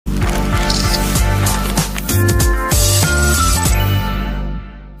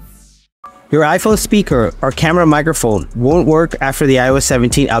Your iPhone speaker or camera microphone won't work after the iOS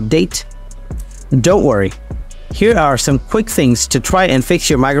 17 update? Don't worry. Here are some quick things to try and fix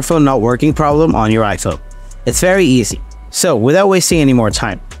your microphone not working problem on your iPhone. It's very easy. So without wasting any more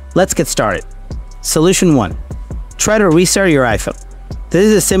time, let's get started. Solution 1. Try to restart your iPhone. This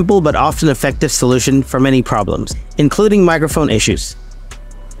is a simple but often effective solution for many problems, including microphone issues.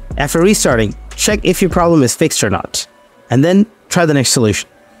 After restarting, check if your problem is fixed or not, and then try the next solution.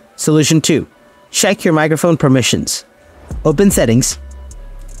 Solution 2. Check your microphone permissions. Open Settings,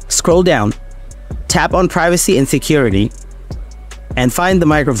 scroll down, tap on Privacy and Security, and find the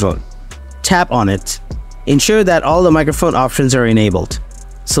microphone. Tap on it. Ensure that all the microphone options are enabled.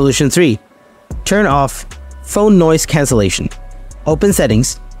 Solution 3. Turn off phone noise cancellation. Open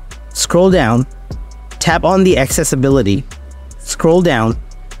Settings, scroll down, tap on the accessibility, scroll down,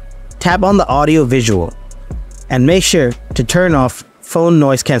 tap on the audio visual, and make sure to turn off phone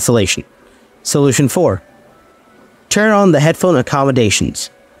noise cancellation. Solution 4. Turn on the headphone accommodations.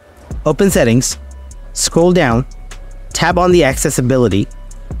 Open Settings, scroll down, tap on the accessibility,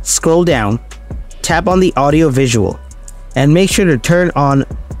 scroll down, tap on the audio visual, and make sure to turn on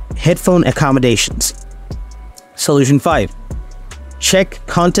headphone accommodations. Solution 5. Check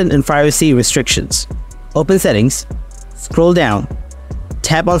content and privacy restrictions. Open Settings, scroll down,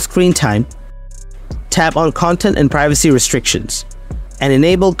 tap on Screen Time, tap on Content and Privacy Restrictions, and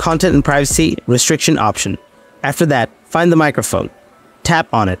enable Content and Privacy Restriction option. After that, find the microphone,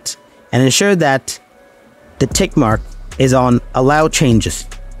 tap on it, and ensure that the tick mark is on Allow Changes.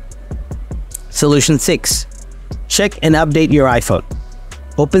 Solution 6. Check and update your iPhone.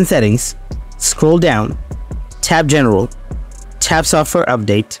 Open Settings, scroll down, tap General, tap Software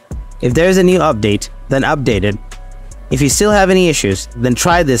Update. If there is a new update, then update it. If you still have any issues, then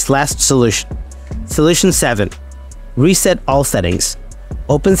try this last solution. Solution 7. Reset all settings.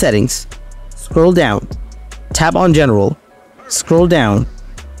 Open Settings, scroll down, tap on General, scroll down,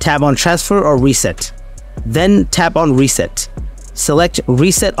 tap on Transfer or Reset. Then tap on Reset. Select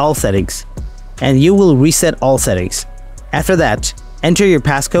Reset all settings, and you will reset all settings. After that, enter your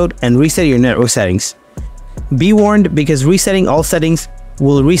passcode and reset your network settings. Be warned, because resetting all settings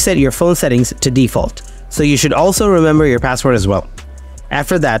will reset your phone settings to default, so you should also remember your password as well.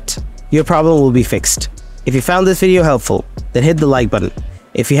 After that, your problem will be fixed. If you found this video helpful, then hit the like button.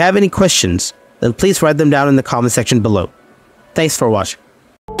 If you have any questions, then please write them down in the comment section below. Thanks for watching.